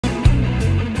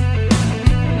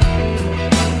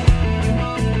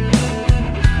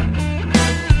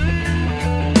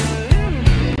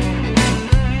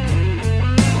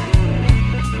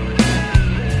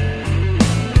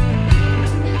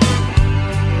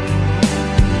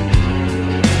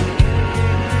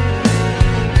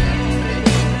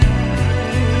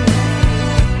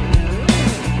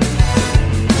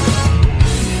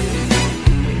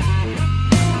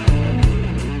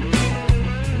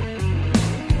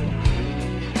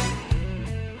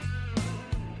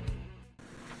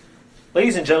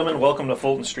Ladies and gentlemen, welcome to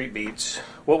Fulton Street Beats.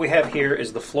 What we have here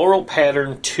is the Floral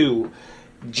Pattern 2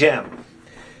 Gem.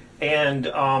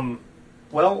 And,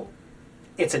 well,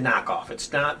 it's a knockoff.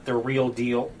 It's not the real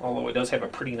deal, although it does have a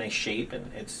pretty nice shape,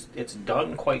 and it's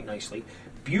done quite nicely.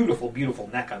 Beautiful, beautiful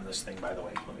neck on this thing, by the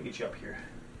way. Let me get you up here.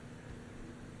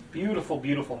 Beautiful,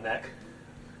 beautiful neck.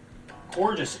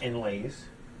 Gorgeous inlays.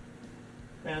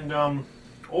 And,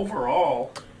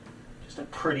 overall, just a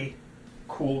pretty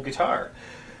cool guitar.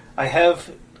 I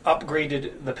have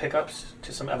upgraded the pickups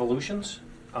to some evolutions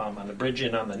on the bridge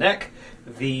and on the neck.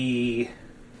 The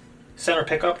center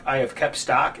pickup I have kept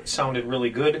stock. It sounded really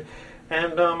good,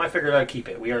 and I figured I'd keep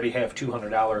it. We already have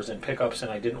 $200 in pickups,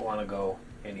 and I didn't want to go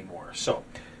anymore. So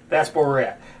that's where we're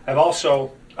at. I've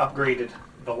also upgraded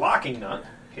the locking nut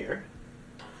here.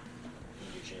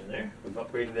 Get you in there. We've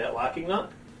upgraded that locking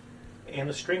nut and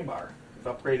the string bar.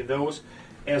 We've upgraded those,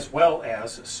 as well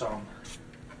as some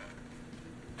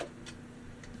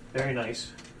very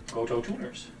nice Goto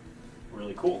tuners.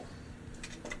 Really cool.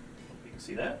 You can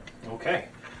see that? Okay.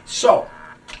 So,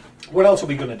 what else are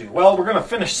we going to do? Well, we're going to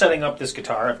finish setting up this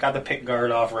guitar. I've got the pick guard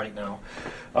off right now.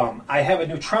 I have a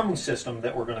new trem system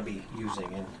that we're going to be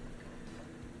using. And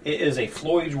it is a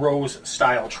Floyd Rose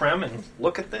style trem. And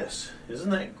look at this. Isn't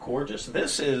that gorgeous?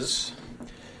 This is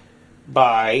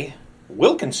by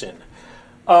Wilkinson.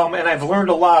 And I've learned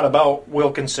a lot about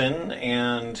Wilkinson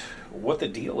and what the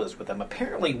deal is with them.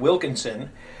 Apparently Wilkinson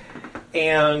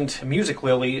and Music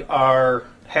Lily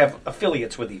have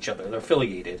affiliates with each other. They're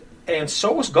affiliated. And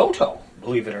so is Goto,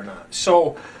 believe it or not.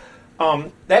 So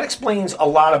that explains a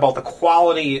lot about the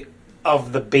quality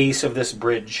of the base of this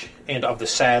bridge and of the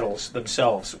saddles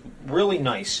themselves. Really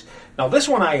nice. Now this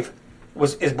one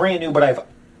is brand new, but I've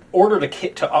ordered a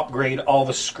kit to upgrade all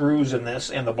the screws in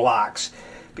this and the blocks,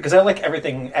 because I like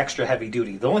everything extra heavy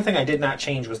duty. The only thing I did not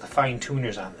change was the fine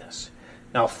tuners on this.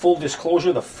 Now, full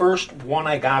disclosure, the first one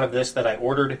I got of this that I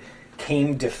ordered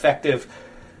came defective,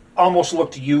 almost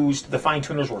looked used. The fine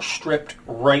tuners were stripped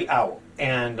right out,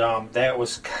 and that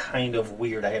was kind of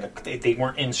weird. They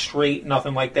weren't in straight,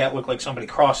 nothing like that. Looked like somebody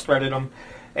cross-threaded them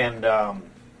and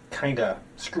kind of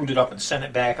screwed it up and sent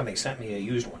it back, and they sent me a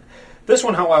used one. This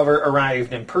one, however,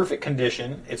 arrived in perfect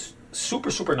condition. It's super,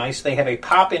 super nice. They have a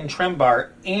pop-in trem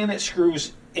bar, and it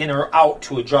screws in or out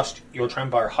to adjust your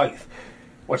trem bar height,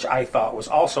 which I thought was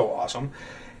also awesome.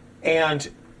 And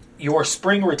your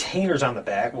spring retainers on the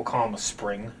back, we'll call them a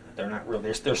spring. They're not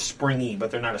really, they're springy, but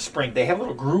they're not a spring. They have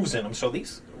little grooves in them, so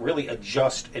these really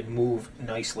adjust and move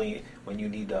nicely when you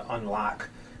need to unlock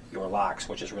your locks,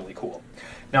 which is really cool.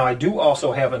 Now, I do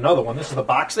also have another one. This is the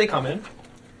box they come in.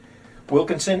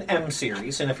 Wilkinson M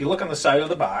series, and if you look on the side of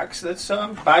the box, that's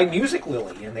by Music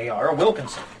Lily, and they are a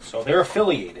Wilkinson, so they're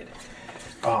affiliated.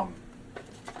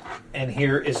 And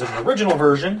here is an original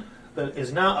version that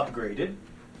is not upgraded,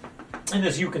 and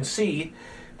as you can see,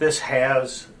 this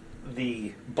has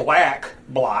the black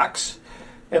blocks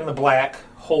and the black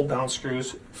hold-down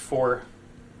screws for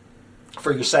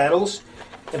your saddles,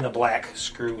 and the black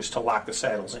screws to lock the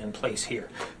saddles in place here.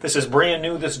 This is brand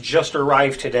new. This just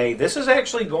arrived today. This is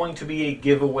actually going to be a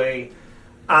giveaway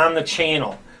on the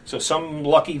channel. So some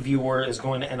lucky viewer is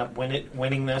going to end up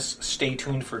winning this. Stay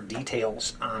tuned for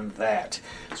details on that.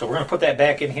 So we're going to put that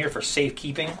back in here for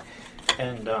safekeeping,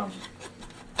 and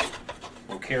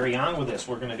we'll carry on with this.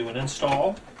 We're going to do an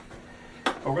install.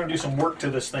 We're going to do some work to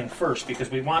this thing first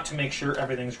because we want to make sure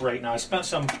everything's right. Now, I spent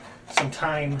some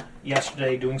time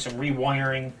yesterday doing some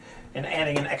rewiring and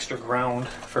adding an extra ground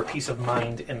for peace of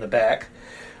mind in the back.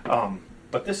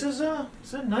 But this is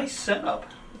it's a nice setup.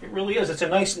 It really is. It's a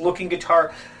nice looking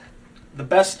guitar. The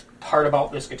best part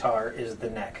about this guitar is the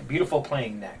neck. Beautiful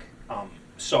playing neck.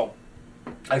 So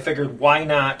I figured, why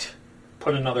not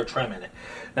put another trem in it?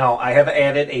 Now, I have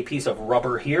added a piece of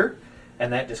rubber here,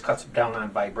 and that just cuts down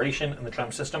on vibration in the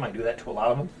trem system. I do that to a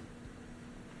lot of them.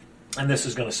 And this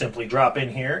is going to simply drop in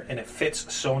here, and it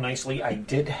fits so nicely. I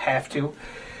did have to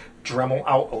Dremel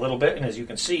out a little bit, and as you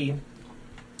can see,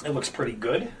 it looks pretty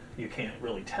good. You can't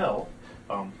really tell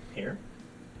here.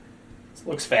 It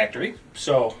looks factory.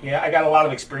 So, yeah, I got a lot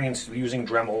of experience using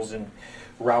Dremels and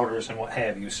routers and what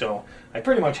have you, so I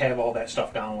pretty much have all that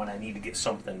stuff down when I need to get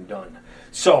something done.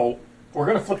 So, we're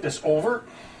going to flip this over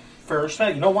first. Now,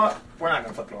 you know what? We're not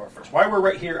going to flip it over first. While we're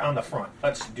right here on the front,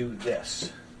 let's do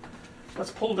this.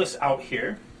 Let's pull this out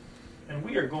here, and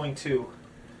we are going to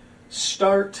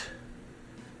start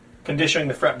conditioning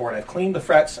the fretboard. I've cleaned the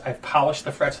frets. I've polished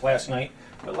the frets last night,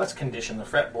 but let's condition the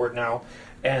fretboard now.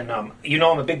 And you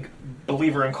know I'm a big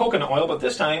believer in coconut oil, but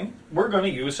this time we're going to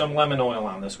use some lemon oil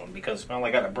on this one because, well,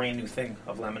 I got a brand new thing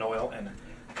of lemon oil, and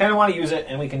I kind of want to use it,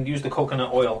 and we can use the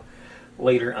coconut oil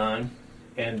later on.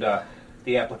 And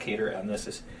the applicator on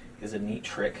this is a neat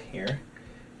trick here.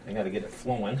 I got to get it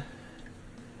flowing.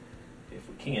 If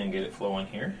we can get it flowing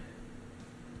here.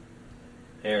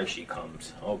 There she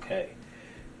comes. Okay.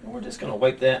 And we're just going to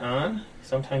wipe that on.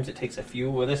 Sometimes it takes a few.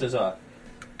 Well, this is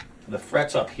the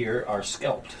frets up here are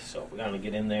scalped, so we're going to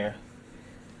get in there.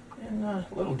 And a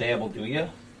little dab will do you.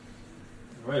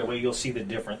 Right away you'll see the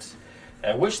difference.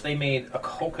 I wish they made a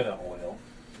coconut oil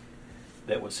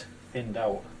that was thinned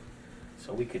out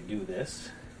so we could do this.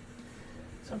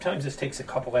 Sometimes this takes a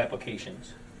couple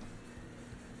applications.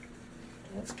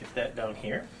 Let's get that down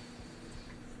here.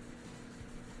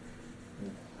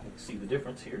 You can see the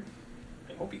difference here.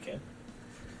 I hope you can.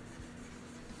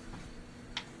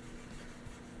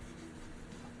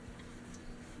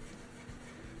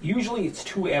 Usually it's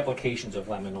 2 applications of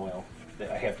lemon oil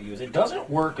that I have to use. It doesn't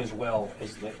work as well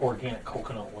as the organic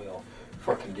coconut oil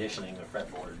for conditioning the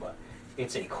fretboard, but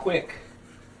it's a quick,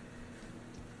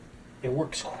 it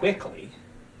works quickly.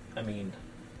 I mean,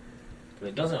 but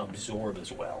it doesn't absorb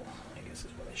as well, I guess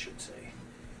is what I should say.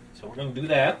 So we're going to do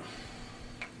that.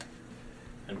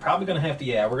 And probably going to have to,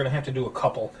 yeah, we're going to have to do a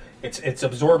couple. It's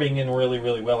absorbing in really,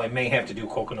 really well. I may have to do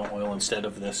coconut oil instead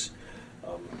of this,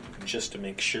 just to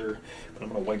make sure. But I'm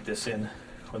going to wipe this in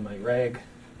with my rag.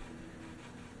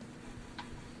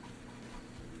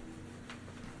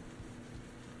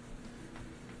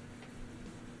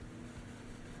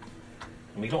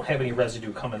 And we don't have any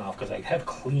residue coming off because I have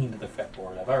cleaned the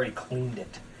fretboard. I've already cleaned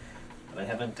it, but I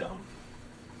haven't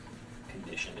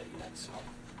conditioned it yet. So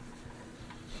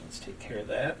let's take care of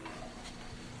that.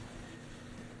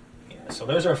 Yeah, so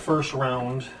there's our first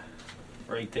round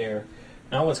right there.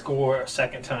 Now let's go a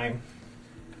second time,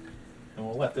 and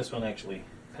we'll let this one actually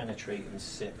penetrate and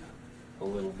sit a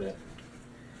little bit.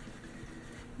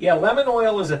 Yeah, lemon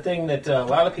oil is a thing that a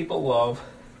lot of people love.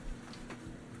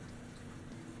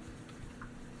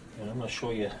 And I'm going to show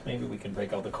you, maybe we can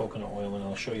break out the coconut oil and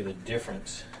I'll show you the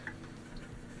difference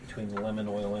between the lemon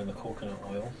oil and the coconut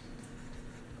oil.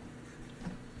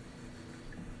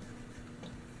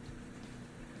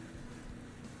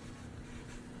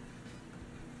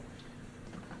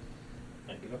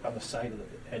 Up on the side of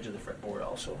the edge of the fretboard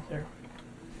also. There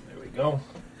we go.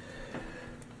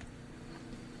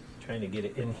 Trying to get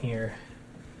it in here.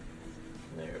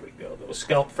 There we go. Those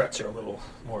scalp frets are a little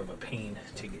more of a pain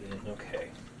to get in. Okay.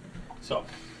 So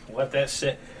let that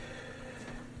sit.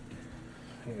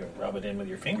 You can rub it in with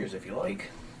your fingers if you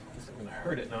like. It's not going to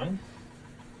hurt it none.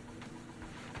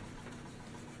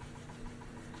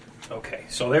 Okay,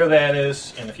 so there that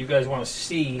is. And if you guys want to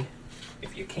see,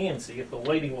 if you can see, if the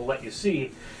lighting will let you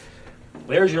see,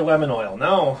 there's your lemon oil.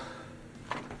 Now,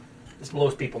 this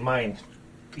blows people's minds.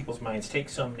 Take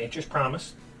some Nature's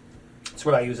Promise. That's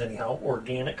what I use anyhow.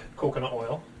 Organic coconut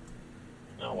oil.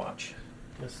 Now watch.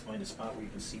 This is find a spot where you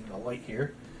can see the light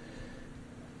here.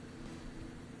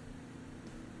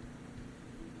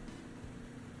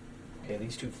 Okay,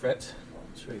 these 2 frets.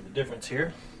 I'll show you the difference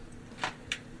here.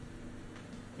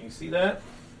 Can you see that?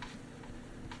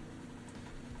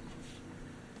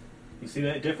 You see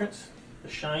that difference? The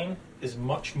shine is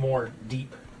much more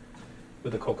deep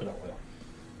with the coconut oil.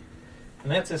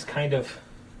 And that's just kind of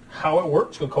how it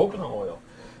works with coconut oil.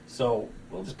 So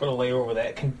we'll just put a layer over that.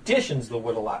 It conditions the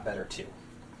wood a lot better too.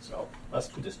 So let's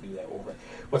just do that over.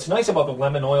 What's nice about the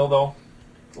lemon oil though,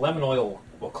 lemon oil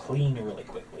will clean really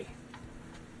quickly.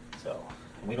 So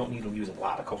we don't need to use a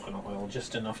lot of coconut oil,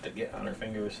 just enough to get on our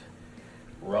fingers,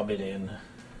 rub it in.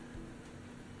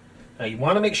 Now you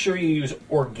want to make sure you use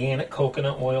organic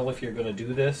coconut oil if you're going to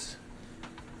do this.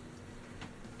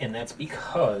 And that's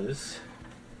because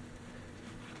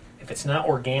if it's not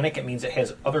organic, it means it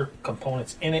has other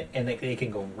components in it and they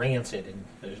can go rancid. And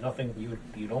there's nothing,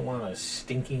 you don't want a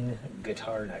stinking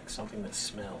guitar neck, something that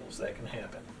smells. That can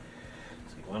happen.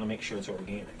 So you want to make sure it's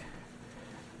organic.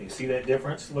 You see that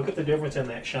difference? Look at the difference in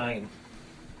that shine.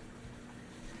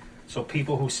 So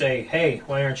people who say, hey,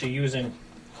 why aren't you using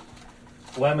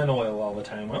lemon oil all the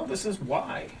time? Well, this is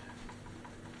why.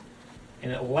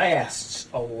 And it lasts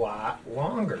a lot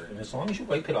longer. And as long as you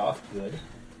wipe it off good,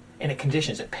 and it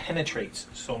conditions, it penetrates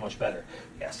so much better.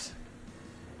 Yes,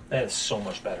 that is so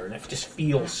much better. And it just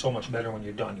feels so much better when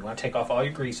you're done. You want to take off all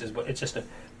your greases, but it's just a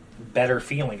better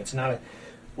feeling. It's not a...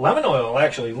 Lemon oil will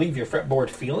actually leave your fretboard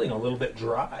feeling a little bit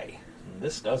dry. And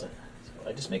this doesn't. So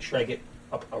I just make sure I get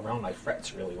up around my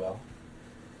frets really well.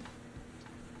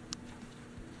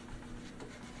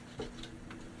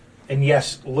 And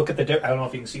yes, look at the I don't know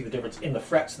if you can see the difference in the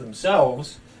frets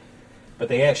themselves, but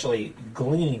they actually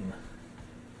gleam.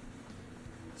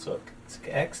 So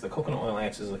the coconut oil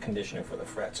acts as a conditioner for the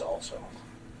frets also.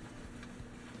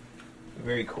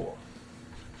 Very cool.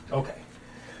 Okay,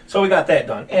 So we got that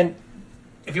done. And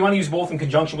if you want to use both in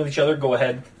conjunction with each other, go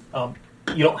ahead.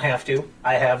 You don't have to.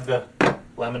 I have the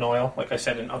lemon oil. Like I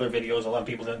said in other videos, a lot of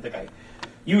people didn't think I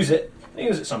use it. I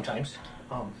use it sometimes.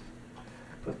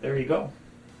 But there you go.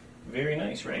 Very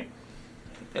nice, right?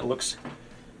 It looks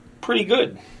pretty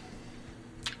good.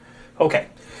 Okay,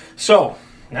 so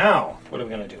now what are we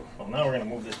going to do? Well, now we're going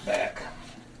to move this back.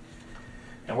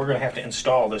 And we're going to have to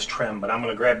install this trem, but I'm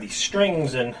going to grab these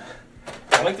strings, and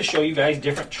I like to show you guys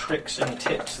different tricks and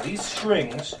tips. These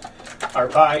strings are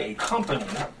by a company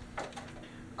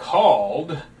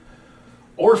called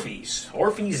Orphees,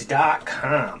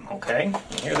 Orphees.com, okay?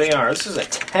 And here they are. This is a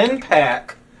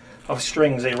 10-pack of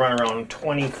strings. They run around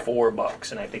 24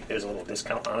 bucks, and I think there's a little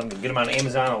discount on them. You can get them on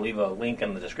Amazon. I'll leave a link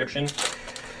in the description.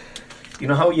 You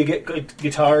know how you get good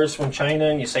guitars from China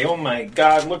and you say, oh my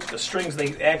God, look at the strings.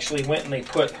 They actually went and they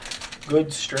put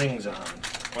good strings on.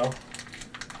 Well,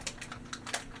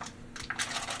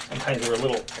 sometimes we're a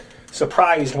little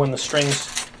surprised when the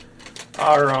strings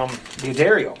are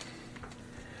D'Addario.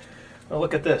 Well,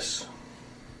 look at this.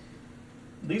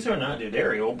 These are not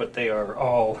D'Addario, but they are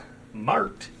all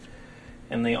marked,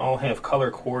 and they all have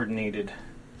color-coordinated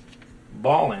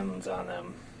ball ends on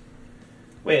them,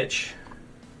 which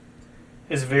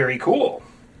is very cool,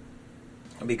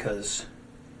 because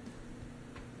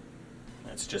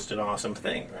that's just an awesome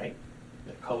thing, right?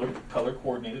 The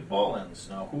color-coordinated ball ends.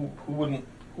 Now, who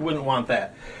wouldn't want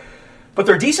that? But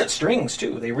they're decent strings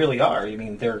too. They really are. I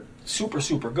mean, they're super,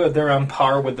 super good. They're on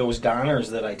par with those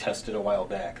Donners that I tested a while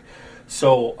back.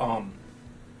 So,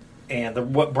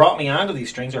 what brought me onto these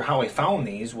strings, or how I found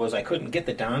these, was I couldn't get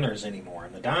the Donners anymore.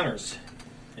 And the Donners,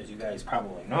 as you guys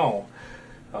probably know,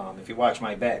 if you watch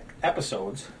my back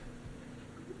episodes,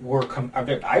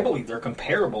 I believe they're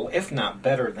comparable, if not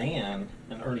better than,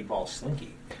 an Ernie Ball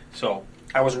Slinky. So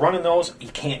I was running those. You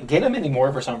can't get them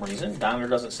anymore for some reason. Donner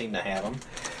doesn't seem to have them.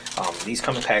 These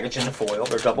come in packaged in foil.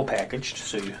 They're double packaged,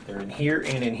 so they're in here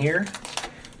and in here.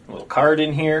 A little card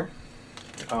in here.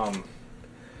 It's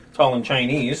all in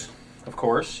Chinese, of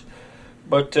course.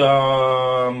 But,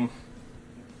 yeah.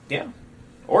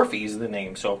 Orphee is the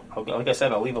name. So, like I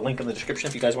said, I'll leave a link in the description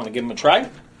if you guys want to give them a try.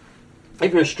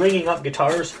 If you're stringing up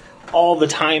guitars all the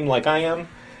time like I am,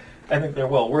 I think they're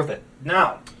well worth it.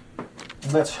 Now,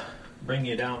 let's bring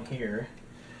you down here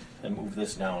and move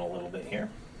this down a little bit here.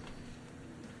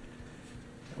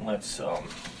 And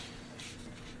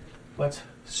let's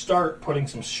start putting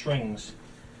some strings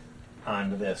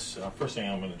onto this. First thing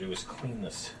I'm going to do is clean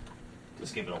this.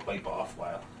 Just give it a wipe off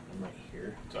while I'm right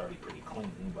here. It's already pretty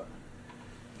clean, but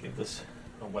give this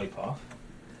a wipe off.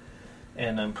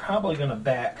 And I'm probably going to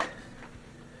back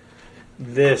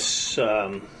this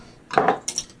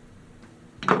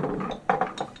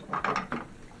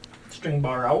string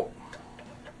bar out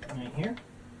right here.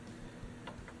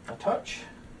 A touch.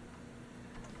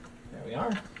 There we are.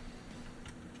 And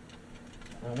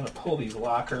I'm going to pull these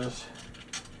lockers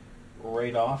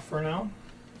right off for now.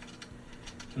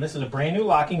 And this is a brand new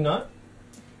locking nut.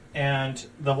 And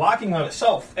the locking nut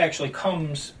itself actually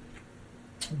comes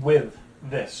with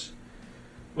this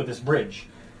bridge.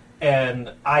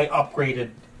 And I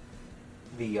upgraded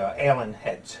the Allen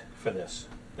heads for this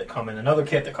that come in another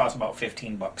kit that costs about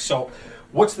 15 bucks. So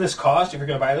what's this cost if you're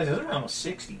going to buy this? It's around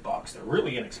 60 bucks. They're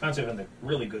really inexpensive and they're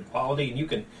really good quality. And you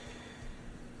can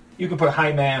put a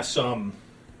high mass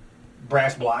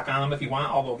brass block on them if you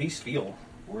want, although these feel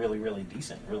really, really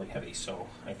decent, really heavy. So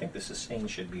I think the sustain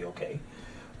should be okay.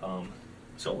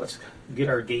 So let's get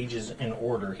our gauges in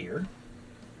order here.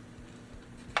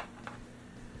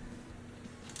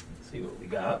 See what we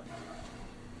got.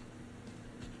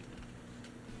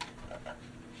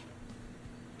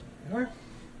 There.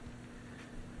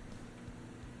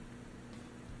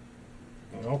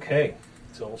 Okay,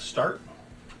 so we'll start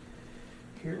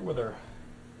here with our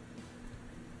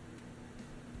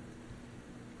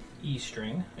E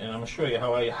string, and I'm going to show you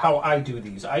how I do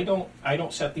these. I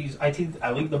don't set these. I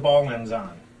leave the ball ends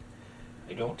on.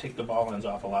 I don't take the ball ends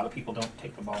off. A lot of people don't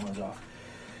take the ball ends off.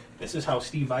 This is how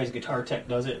Steve Vai's Guitar Tech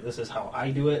does it. This is how I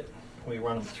do it. We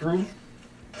run them through. You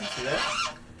see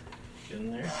that? Get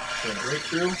in there. Get it right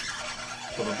through.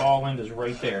 So the ball end is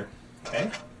right there. Okay?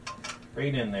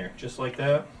 Right in there. Just like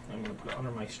that. I'm going to put it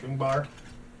under my string bar.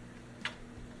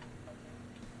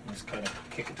 Just kind of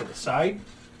kick it to the side.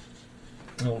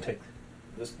 And then we'll take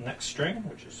this next string,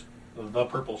 which is the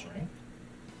purple string.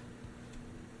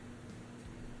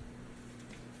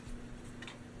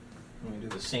 And we do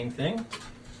the same thing.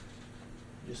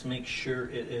 Just make sure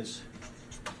it is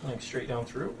going straight down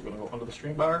through. We're going to go under the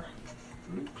string bar.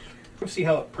 See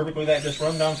how perfectly that just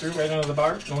run down through right under the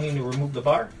bar? No need to remove the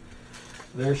bar.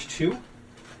 There's two.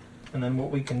 And then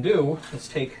what we can do is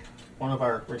take one of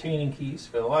our retaining keys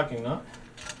for the locking nut.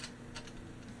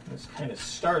 Let's kind of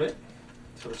start it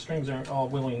so the strings aren't all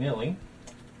willy-nilly.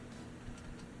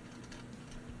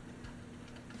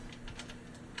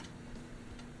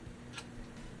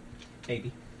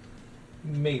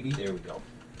 Maybe, there we go.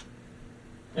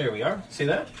 There we are, see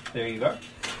that? There you go.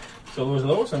 So those are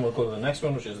those, and we'll go to the next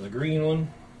one, which is the green one.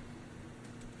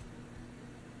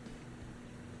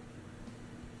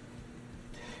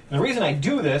 And the reason I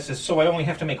do this is so I only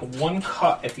have to make one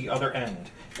cut at the other end.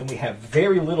 And we have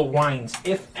very little winds,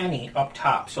 if any, up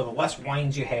top. So the less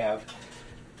winds you have,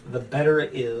 the better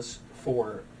it is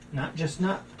for I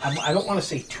don't want to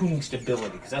say tuning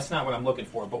stability, because that's not what I'm looking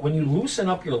for. But when you loosen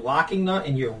up your locking nut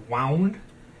and you're wound,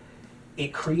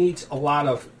 it creates a lot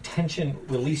of tension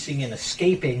releasing and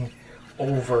escaping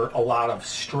over a lot of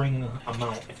string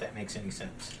amount, if that makes any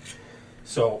sense.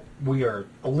 So we are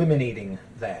eliminating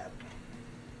that.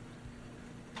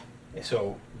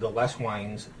 So the less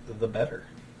winds, the better.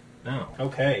 Now,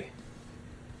 okay.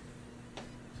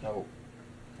 So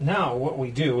now what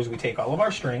we do is we take all of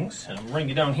our strings, and I'm bringing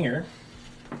you down here.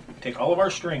 We take all of our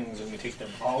strings and we take them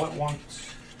all at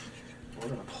once. We're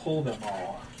going to pull them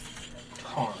all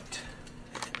taut.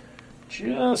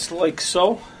 Just like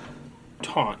so.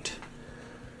 Taut.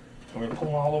 And we're going to pull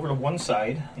them all over to one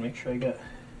side. Make sure I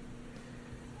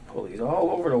pull these all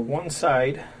over to one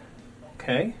side.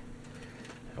 Okay.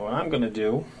 And what I'm going to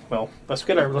do, well, let's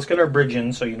get our bridge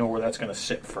in so you know where that's going to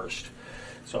sit first.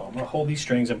 So I'm going to hold these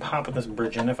strings and pop this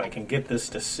bridge in if I can get this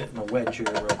to sit in a wedge here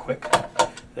real quick.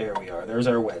 There we are. There's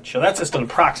our wedge. So that's just an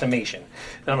approximation.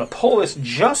 Then I'm going to pull this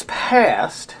just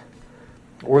past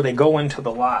where they go into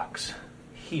the locks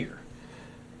here.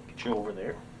 Get you over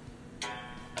there.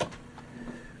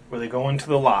 Where they go into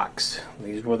the locks.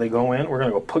 These where they go in. We're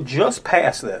going to go put just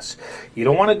past this. You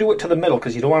don't want to do it to the middle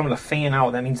because you don't want them to fan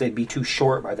out. That means they'd be too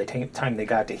short by the time they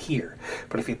got to here.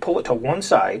 But if you pull it to one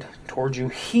side towards you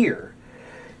here,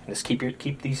 and just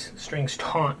keep these strings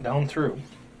taut down through.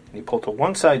 And you pull to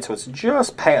one side so it's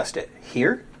just past it.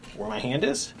 Here, where my hand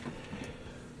is,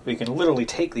 we can literally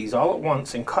take these all at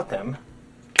once and cut them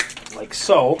like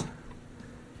so.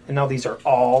 And now these are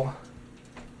all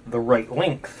the right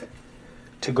length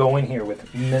to go in here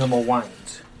with minimal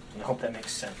winds. And I hope that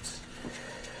makes sense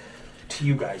to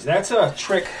you guys. That's a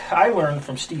trick I learned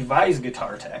from Steve Vai's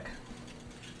Guitar Tech.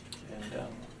 And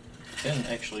it's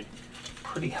been actually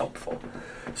pretty helpful.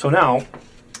 So now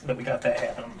that we got that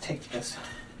happening, I'm going to take this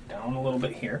down a little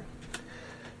bit here.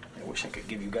 I wish I could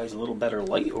give you guys a little better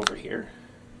light over here.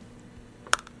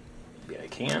 Maybe I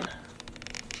can.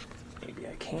 Maybe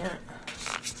I can't.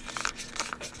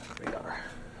 There we are.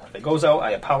 If it goes out,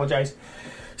 I apologize.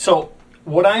 So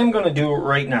what I am going to do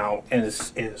right now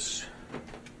is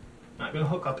not going to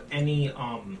hook up any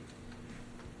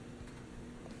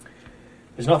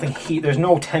there's nothing there's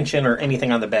no tension or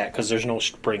anything on the back because there's no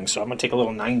spring. So I'm going to take a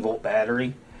little 9-volt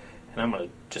battery and I'm going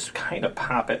to just kind of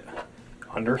pop it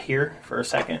under here for a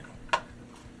second.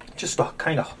 Just to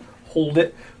kind of hold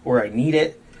it where I need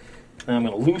it. And I'm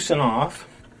going to loosen off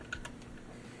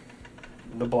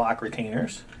the block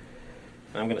retainers.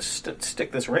 And I'm going to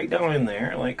stick this right down in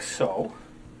there like so.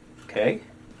 Okay.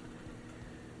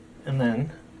 And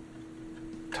then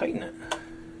tighten it.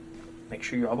 Make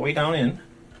sure you're all the way down in.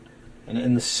 And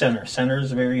in the center. Center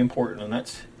is very important, and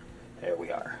there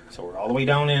we are. So we're all the way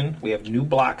down in. We have new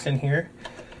blocks in here.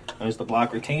 There's the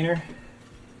block retainer.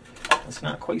 It's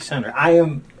not quite center. I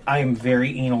am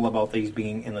very anal about these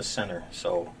being in the center,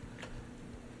 so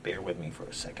bear with me for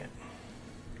a second.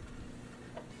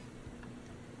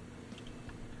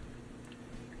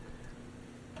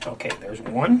 Okay, there's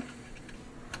one.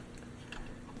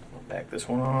 I'll back this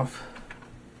one off.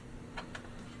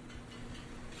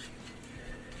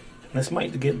 This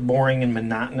might get boring and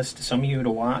monotonous to some of you to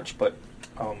watch, but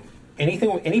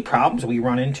any problems we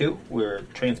run into, we're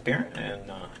transparent and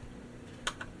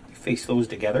we face those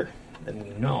together, then we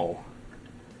know.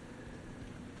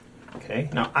 Okay,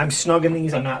 now I'm snugging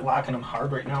these. I'm not locking them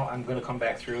hard right now. I'm going to come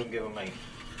back through and give them a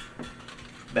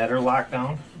better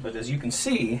lockdown. But as you can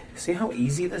see how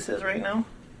easy this is right now?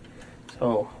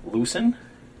 So loosen,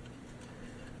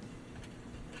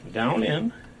 down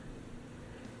in.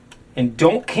 And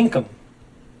don't kink them.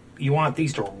 You want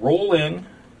these to roll in,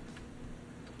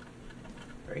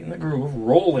 right in the groove,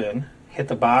 roll in, hit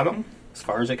the bottom as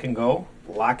far as it can go,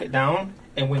 lock it down,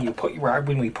 and when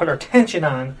we put our tension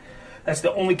on, that's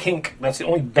the only kink, that's the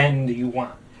only bend you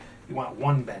want. You want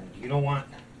one bend. You don't want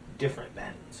different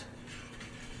bends.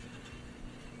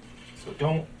 So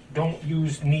don't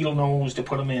use needle nose to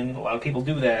put them in. A lot of people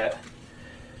do that,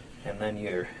 and then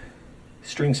your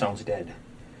string sounds dead.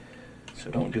 So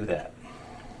don't do that.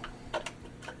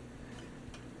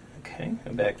 Okay,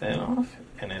 and back that off.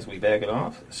 And as we back it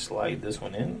off, slide this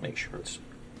one in. Make sure it's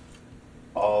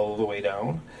all the way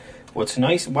down. What's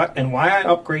nice, and why I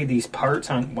upgrade these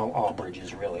parts on, well, all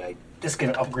bridges really. I just get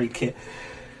an upgrade kit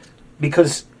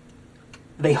because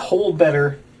they hold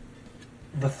better.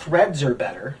 The threads are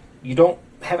better. You don't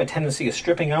have a tendency of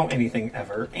stripping out anything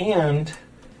ever. And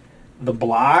the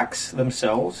blocks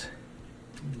themselves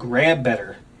grab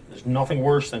better. There's nothing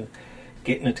worse than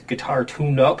getting a guitar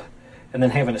tuned up and then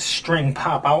having a string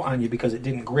pop out on you because it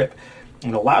didn't grip.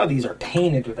 And a lot of these are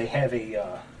painted or they have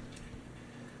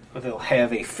they'll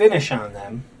have a finish on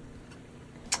them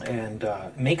and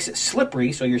makes it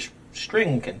slippery so your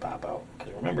string can pop out.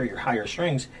 Because remember, your higher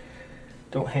strings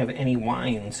don't have any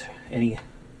winds, they're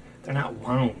not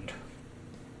wound.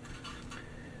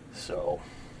 So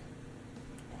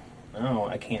now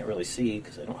I can't really see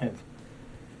because I don't have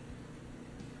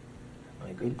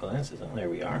my good glasses on. There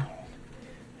we are.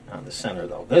 Not the center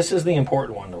though. This is the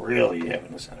important one to really have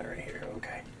in the center right here.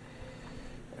 Okay.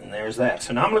 And there's that.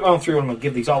 So now I'm going to go through and I'm going to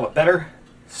give these all a better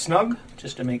snug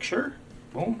just to make sure.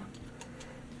 Boom.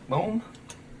 Boom.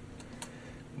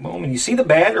 Boom. And you see the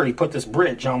battery put this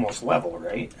bridge almost level,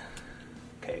 right?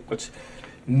 Okay. Which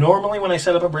normally when I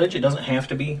set up a bridge, it doesn't have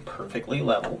to be perfectly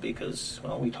level because,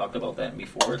 well, we talked about that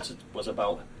before. It was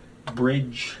about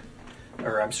bridge,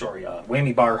 or I'm sorry,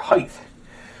 whammy bar height.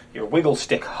 Your wiggle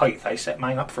stick height. I set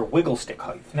mine up for wiggle stick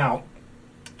height. Now,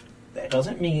 that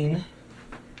doesn't mean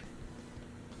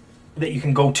that you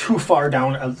can go too far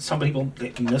down. Some people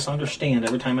misunderstand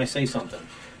every time I say something.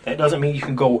 That doesn't mean you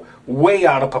can go way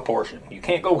out of proportion. You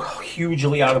can't go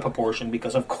hugely out of proportion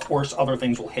because, of course, other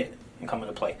things will hit and come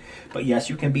into play. But yes,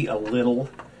 you can be a little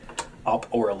up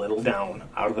or a little down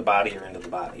out of the body or into the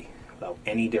body without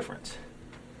any difference.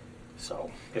 So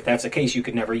if that's the case, you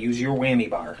could never use your whammy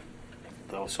bar.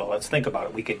 So let's think about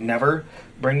it. We could never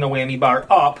bring the whammy bar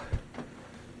up,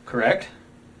 correct?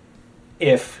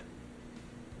 If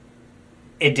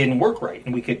it didn't work right.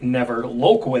 And we could never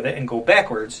loc with it and go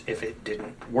backwards if it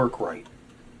didn't work right.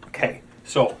 Okay,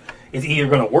 so it's either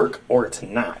going to work or it's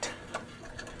not.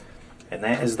 And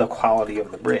that is the quality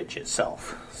of the bridge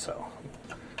itself. So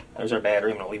there's our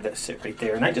battery. I'm going to leave that sit right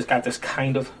there. And I just got this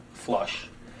kind of flush.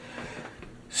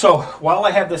 So while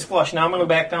I have this flush, now I'm going to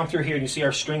back down through here. You see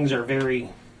our strings are very,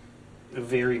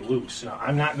 very loose. Now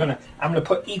I'm going to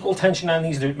put equal tension on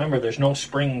these. Remember, there's no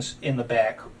springs in the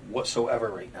back whatsoever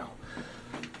right now.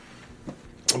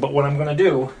 But what I'm going to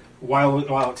do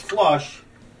while it's flush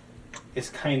is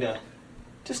kind of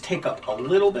just take up a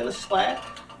little bit of slack.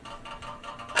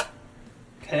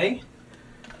 Okay,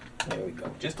 there we go.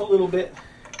 Just a little bit.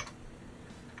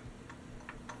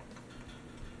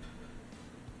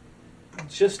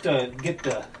 Just to get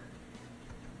the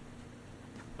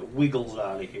wiggles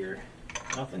out of here.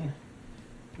 Nothing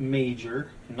major,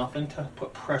 nothing to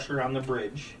put pressure on the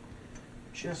bridge.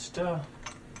 Just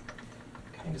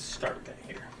kind of start that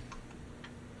here.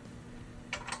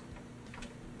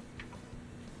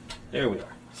 There we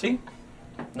are. See?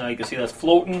 Now you can see that's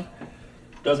floating.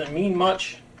 Doesn't mean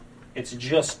much. It's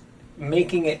just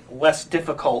making it less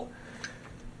difficult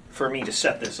for me to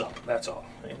set this up. That's all.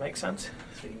 Does that make sense?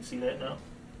 So you can see that now.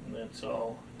 And that's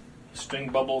all. String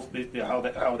bubbles,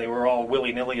 how they were all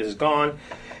willy-nilly is gone.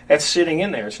 That's sitting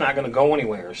in there. It's not going to go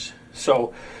anywhere.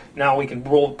 So now we can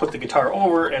put the guitar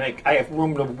over, and I have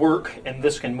room to work, and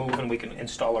this can move, and we can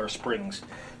install our springs.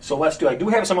 So let's do. I do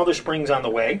have some other springs on the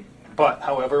way, but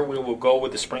however, we will go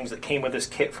with the springs that came with this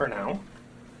kit for now.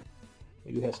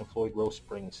 We do have some Floyd Rose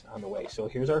springs on the way. So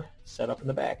here's our setup in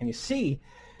the back, and you see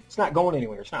it's not going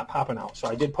anywhere. It's not popping out. So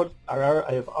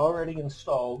I have already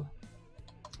installed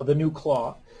the new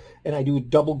claw, and I do a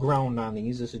double ground on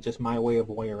these. This is just my way of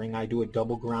wiring. I do a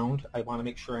double ground. I want to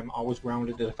make sure I'm always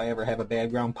grounded, that if I ever have a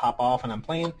bad ground pop off and I'm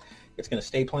playing, it's going to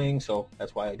stay playing. So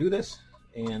that's why I do this.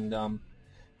 And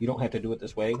you don't have to do it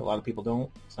this way. A lot of people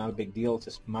don't. It's not a big deal. It's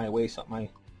just my way,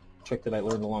 trick that I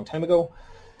learned a long time ago.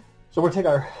 So we're going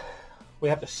to take we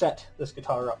have to set this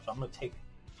guitar up. So I'm going to take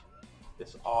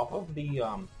this off of the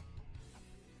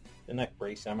neck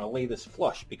brace. I'm going to lay this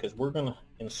flush because we're going to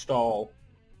install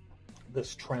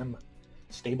this trem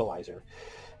stabilizer.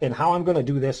 And how I'm going to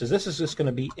do this is just going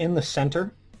to be in the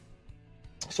center.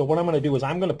 So what I'm going to do is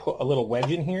I'm going to put a little wedge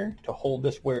in here to hold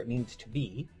this where it needs to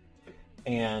be.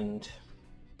 And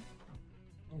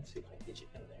let's see if I can get you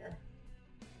in there.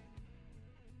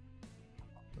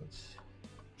 Let's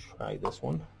try this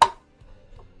one.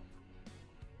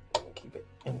 Keep it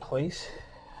in place.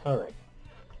 All right.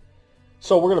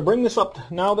 So we're going to bring this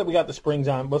up. Now that we got the springs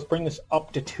on, let's bring this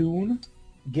up to tune.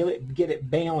 Get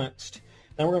it balanced.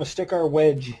 Then we're going to stick our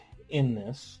wedge in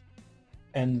this,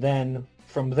 and then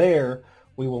from there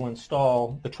we will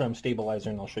install the trem stabilizer,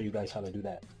 and I'll show you guys how to do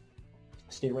that.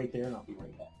 Stay right there and I'll be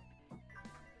right back.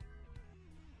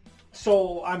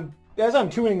 So as I'm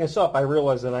tuning this up, I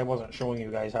realized that I wasn't showing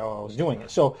you guys how I was doing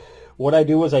it. So what I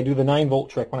do is I do the 9-volt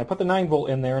trick. When I put the 9-volt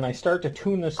in there and I start to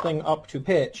tune this thing up to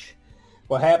pitch,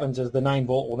 what happens is the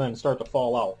 9-volt will then start to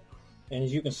fall out. And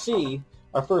as you can see,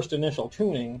 our first initial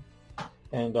tuning,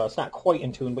 and it's not quite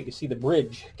in tune, but you see the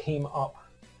bridge came up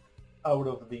out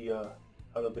of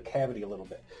the cavity a little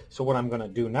bit. So what I'm going to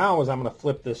do now is I'm going to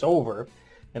flip this over,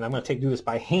 and I'm going to do this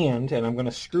by hand, and I'm going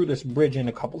to screw this bridge in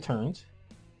a couple turns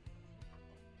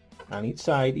on each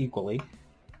side equally.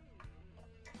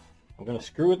 I'm going to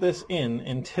screw this in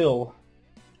until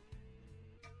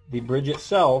the bridge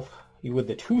itself, with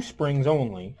the 2 springs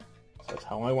only, so that's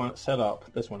how I want it set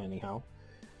up, this one anyhow,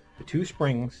 the 2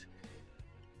 springs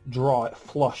draw it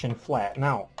flush and flat.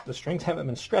 Now, the strings haven't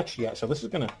been stretched yet, so this is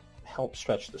going to help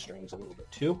stretch the strings a little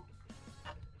bit too.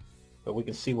 But we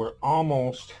can see we're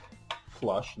almost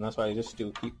flush, and that's why I just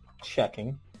keep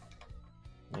checking.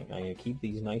 I keep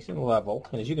these nice and level,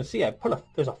 and as you can see, I put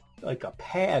there's like a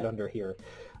pad under here.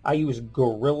 I use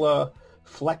Gorilla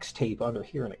Flex tape under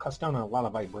here, and it cuts down on a lot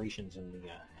of vibrations in the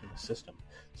system.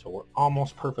 So we're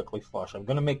almost perfectly flush. I'm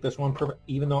going to make this one perfect,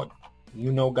 even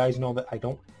though guys know that I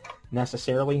don't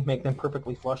necessarily make them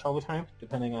perfectly flush all the time,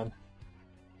 depending on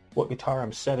what guitar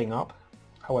I'm setting up.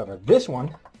 However, this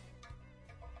one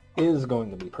is going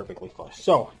to be perfectly flush.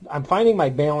 So I'm finding my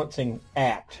balancing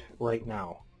act right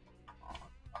now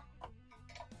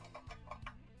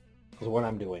is what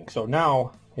I'm doing. So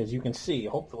now, as you can see,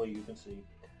 hopefully you can see,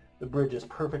 the bridge is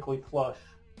perfectly flush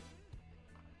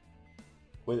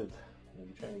with,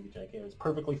 it's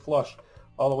perfectly flush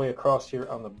all the way across here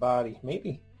on the body.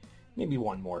 Maybe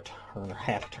one more turn,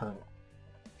 half turn.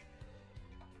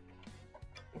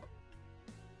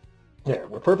 There,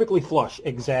 we're perfectly flush,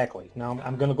 exactly. Now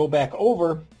I'm going to go back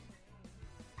over,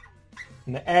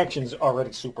 and the action's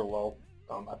already super low.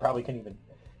 I probably can even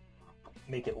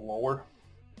make it lower,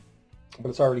 but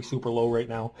it's already super low right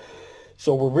now.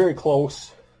 So we're very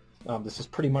close. This is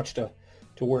pretty much to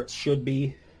where it should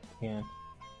be. And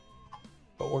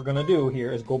what we're going to do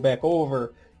here is go back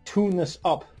over, tune this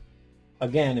up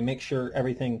again, and make sure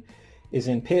everything is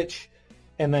in pitch,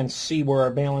 and then see where our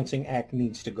balancing act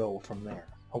needs to go from there.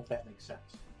 Hope that makes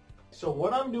sense. So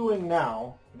what I'm doing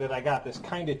now that I got this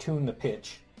kind of tuned to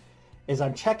pitch is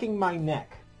I'm checking my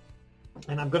neck.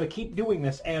 And I'm going to keep doing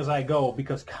this as I go,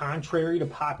 because contrary to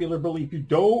popular belief, you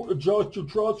don't adjust your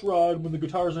truss rod when the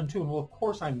guitar's in tune. Well, of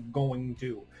course I'm going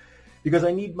to, because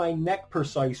I need my neck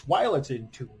precise while it's in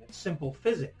tune. It's simple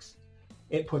physics.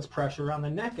 It puts pressure on the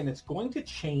neck, and it's going to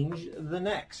change the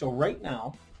neck. So right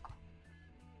now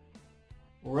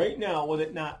with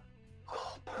it not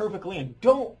perfectly, and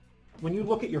when you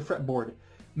look at your fretboard,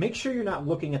 make sure you're not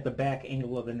looking at the back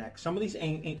angle of the neck. Some of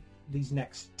these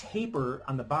necks taper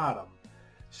on the bottom.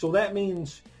 So that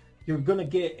means you're going to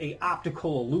get an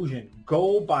optical illusion.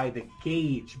 Go by the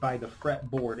gauge, by the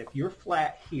fretboard. If you're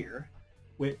flat here,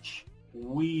 which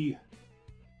we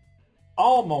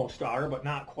almost are, but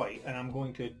not quite, and I'm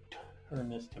going to turn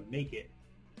this to make it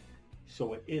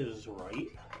so it is right.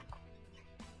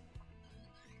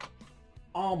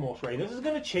 Almost right. This is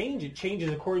going to change. It changes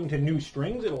according to new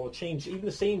strings. It will change even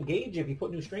the same gauge if you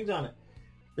put new strings on it.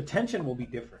 The tension will be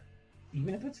different.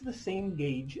 Even if it's the same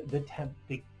gauge,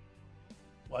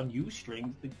 on used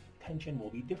strings, the tension will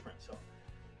be different. So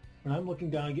when I'm looking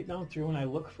down, I get down through and I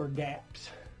look for gaps.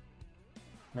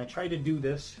 And I try to do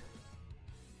this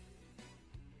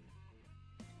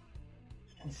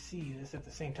and see this at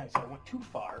the same time. So I went too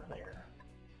far there.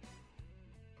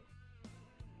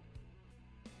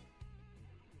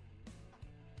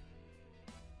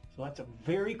 So that's a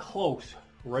very close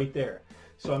right there.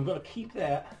 So I'm going to keep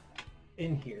that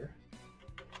in here.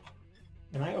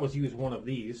 And I always use one of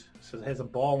these. So it has a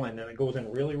ball end and it goes in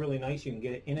really, really nice. You can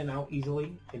get it in and out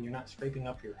easily, and you're not scraping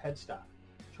up your headstock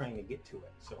trying to get to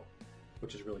it. So,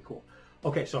 which is really cool.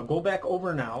 Okay, so I'll go back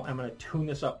over now. I'm going to tune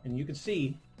this up, and you can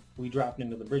see we dropped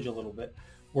into the bridge a little bit.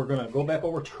 We're going to go back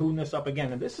over, tune this up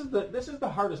again, and this is the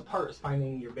hardest part, is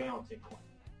finding your balancing point.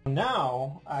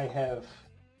 Now I have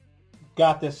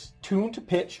got this tuned to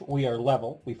pitch. We are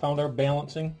level. We found our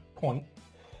balancing point,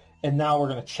 and now we're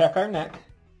going to check our neck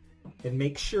and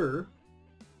make sure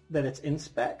that it's in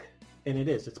spec, and it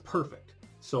is. It's perfect.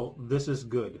 So this is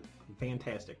good.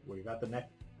 Fantastic. We got the neck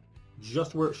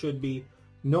just where it should be.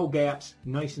 No gaps,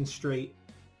 nice and straight.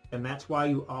 And that's why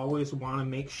you always want to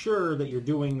make sure that you're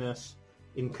doing this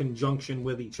in conjunction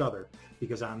with each other,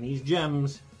 because on these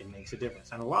JEMs, it makes a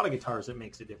difference. On a lot of guitars, it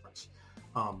makes a difference.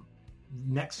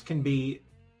 necks can be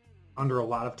under a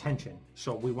lot of tension.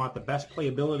 So we want the best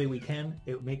playability we can.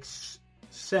 It makes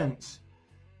sense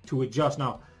to adjust.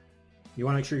 Now, you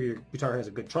want to make sure your guitar has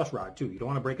a good truss rod too. You don't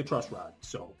want to break a truss rod,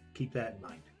 so keep that in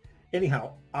mind.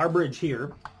 Anyhow, our bridge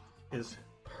here is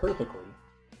perfectly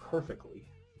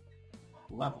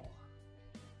level.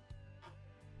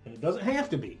 And it doesn't have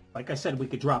to be. Like I said, we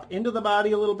could drop into the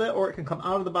body a little bit, or it can come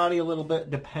out of the body a little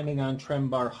bit depending on trem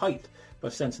bar height.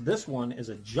 But since this one is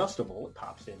adjustable, it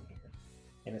pops in here.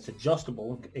 And it's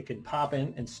adjustable, it can pop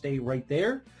in and stay right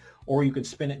there, or you can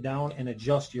spin it down and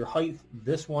adjust your height.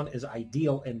 This one is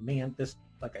ideal, and man, this,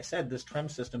 like I said, this trem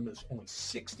system is only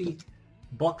 $60.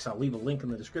 I'll leave a link in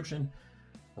the description.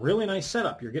 Really nice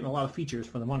setup. You're getting a lot of features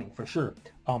for the money, for sure.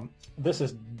 This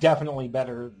is definitely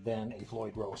better than a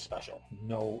Floyd Rose Special,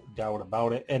 no doubt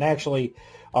about it. And actually,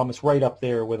 it's right up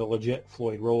there with a legit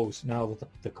Floyd Rose now that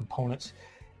the components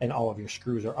and all of your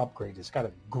screws are upgraded. It's got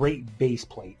a great base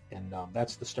plate, and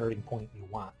that's the starting point you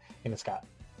want. And it's got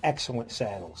excellent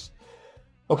saddles.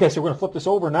 Okay, so we're going to flip this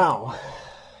over now.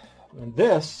 And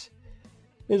this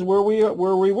is where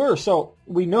we were. So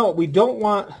we know we don't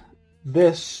want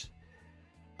this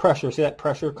pressure. See that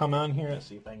pressure come on here? Let's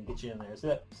see if I can get you in there. See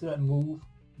that move?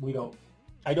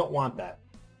 I don't want that.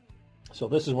 So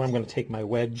this is where I'm going to take my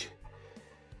wedge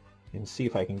and see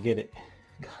if I can get it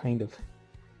kind of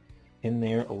in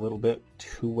there a little bit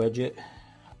to wedge it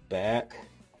back.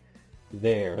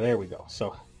 There we go.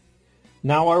 So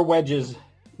now our wedge is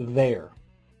there.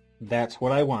 That's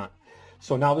what I want.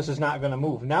 So now this is not going to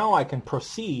move. Now I can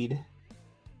proceed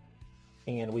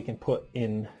and we can put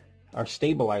in our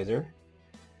stabilizer,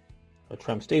 a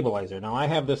trem stabilizer. Now I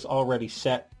have this already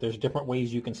set. There's different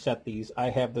ways you can set these.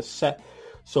 I have this set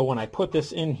so when I put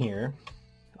this in here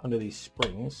under these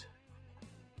springs,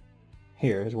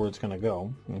 here is where it's going to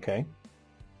go, okay?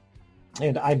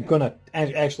 And I'm going to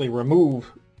actually remove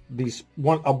these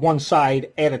one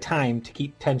side at a time to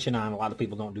keep tension on. A lot of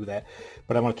people don't do that,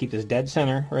 but I'm going to keep this dead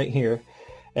center right here,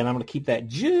 and I'm going to keep that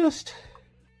just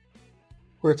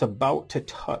where it's about to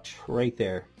touch right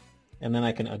there, and then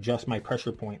I can adjust my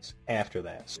pressure points after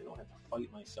that, so I don't have to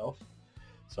fight myself.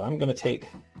 So I'm going to take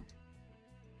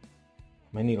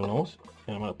my needle nose,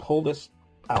 and I'm going to pull this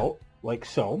out like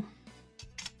so.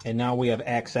 And now we have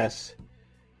access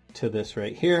to this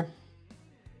right here.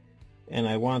 And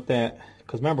I want that,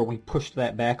 because remember we pushed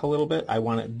that back a little bit. I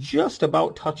want it just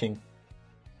about touching,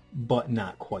 but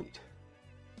not quite.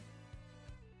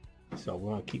 So we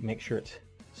want to make sure it's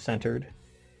centered.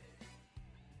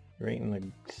 Right in the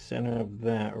center of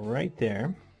that right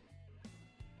there.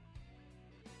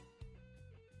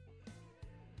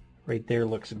 Right there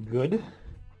looks good,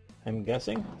 I'm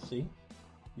guessing. Let's see.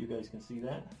 You guys can see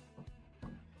that.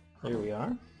 There we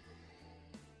are.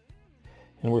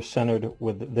 And we're centered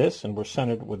with this, and we're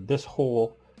centered with this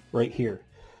hole right here.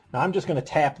 Now I'm just going to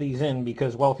tap these in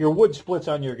because, well, if your wood splits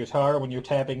on your guitar when you're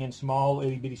tapping in small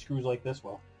itty bitty screws like this,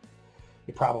 well,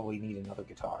 you probably need another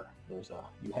guitar. You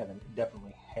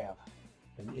definitely have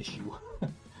an issue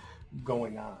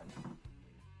going on.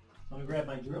 I'm going to grab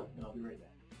my drill and I'll be right back.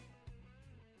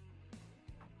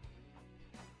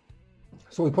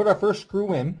 So we put our first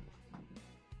screw in.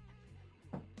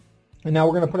 And now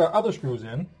we're going to put our other screws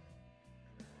in.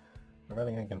 If I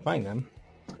think I can find them.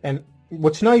 And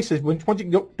what's nice is once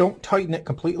you don't tighten it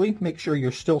completely, make sure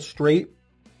you're still straight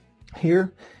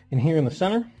here and here in the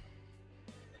center.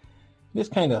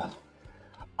 Just kind of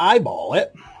eyeball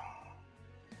it.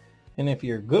 And if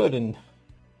you're good and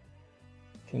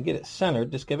can get it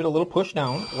centered, just give it a little push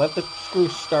down. Let the screw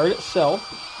start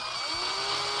itself.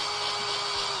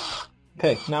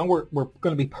 Okay, now we're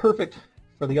going to be perfect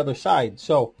for the other side.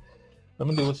 So what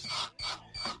I'm going to do is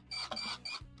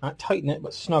not tighten it,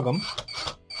 but snug them.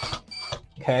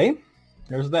 Okay,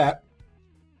 there's that.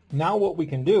 Now what we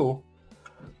can do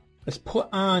is put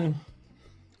on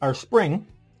our spring.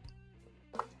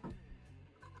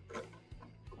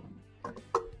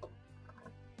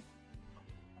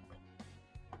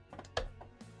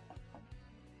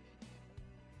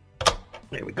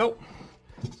 There we go.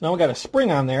 So now we got a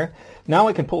spring on there. Now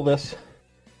I can pull this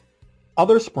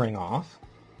other spring off.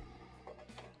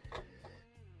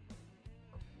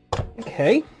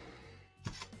 Okay.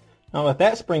 Now that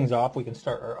that spring's off, we can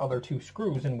start our other two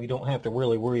screws, and we don't have to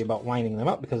really worry about lining them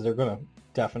up because they're going to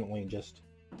definitely just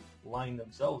line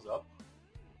themselves up.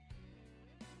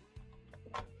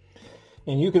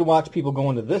 And you can watch people go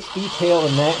into this detail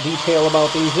and that detail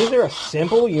about these. These are a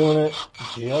simple unit.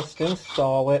 Just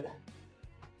install it.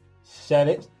 Set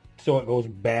it so it goes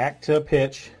back to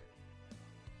pitch.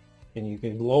 And you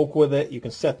can loke with it. You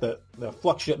can set the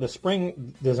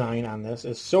spring design on this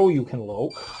is so you can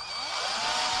loke.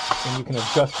 and you can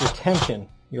adjust your tension,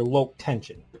 your loc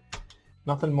tension.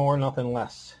 Nothing more, nothing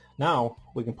less. Now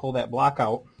we can pull that block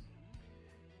out,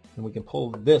 and we can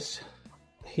pull this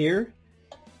here.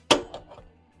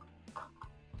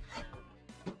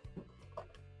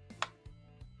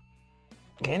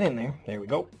 And in there. There we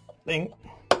go. Ding.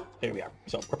 There we are.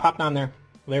 So we're popping on there.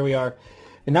 There we are.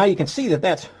 And now you can see that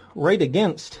that's right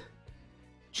against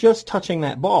just touching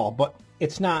that ball, but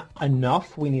it's not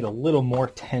enough. We need a little more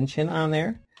tension on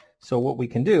there. So what we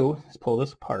can do is pull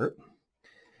this apart,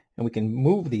 and we can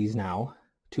move these now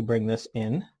to bring this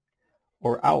in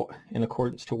or out in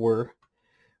accordance to where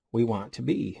we want to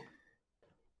be.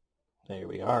 There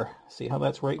we are. See how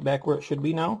that's right back where it should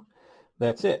be now?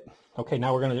 That's it. Okay,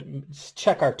 now we're going to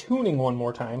check our tuning one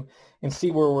more time and see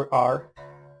where we are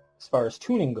as far as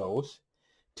tuning goes.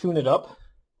 Tune it up,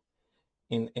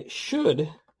 and it should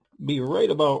be right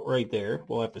about right there.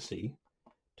 We'll have to see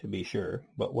to be sure,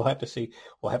 but we'll have to see.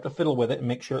 We'll have to fiddle with it and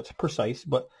make sure it's precise,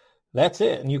 but that's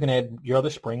it. And you can add your other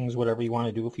springs, whatever you want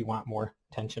to do if you want more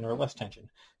tension or less tension.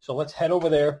 So let's head over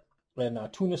there and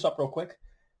tune this up real quick,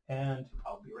 and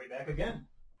I'll be right back again.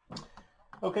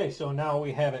 Okay, so now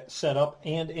we have it set up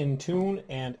and in tune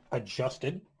and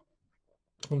adjusted.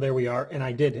 And there we are, and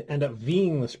I did end up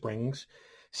V'ing the springs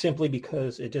simply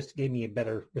because it just gave me a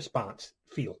better response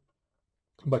feel.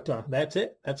 But that's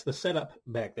it. That's the setup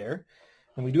back there.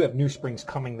 And we do have new springs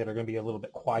coming that are going to be a little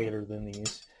bit quieter than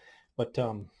these. But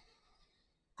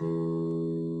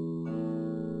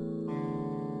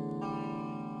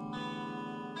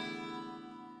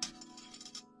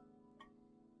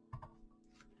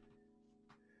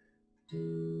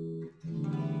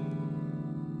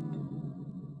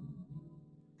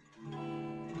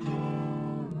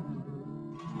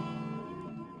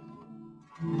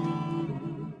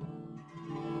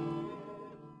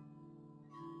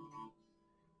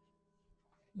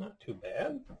not too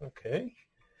bad. Okay.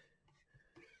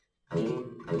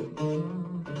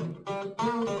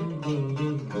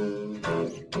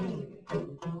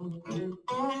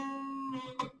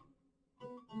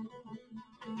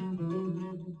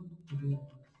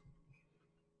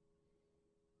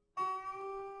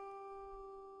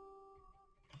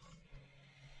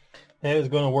 That is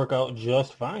going to work out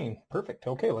just fine. Perfect.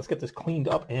 Okay, let's get this cleaned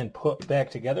up and put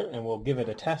back together, and we'll give it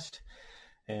a test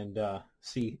and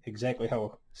see exactly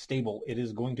how stable it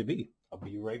is going to be. I'll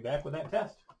be right back with that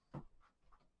test.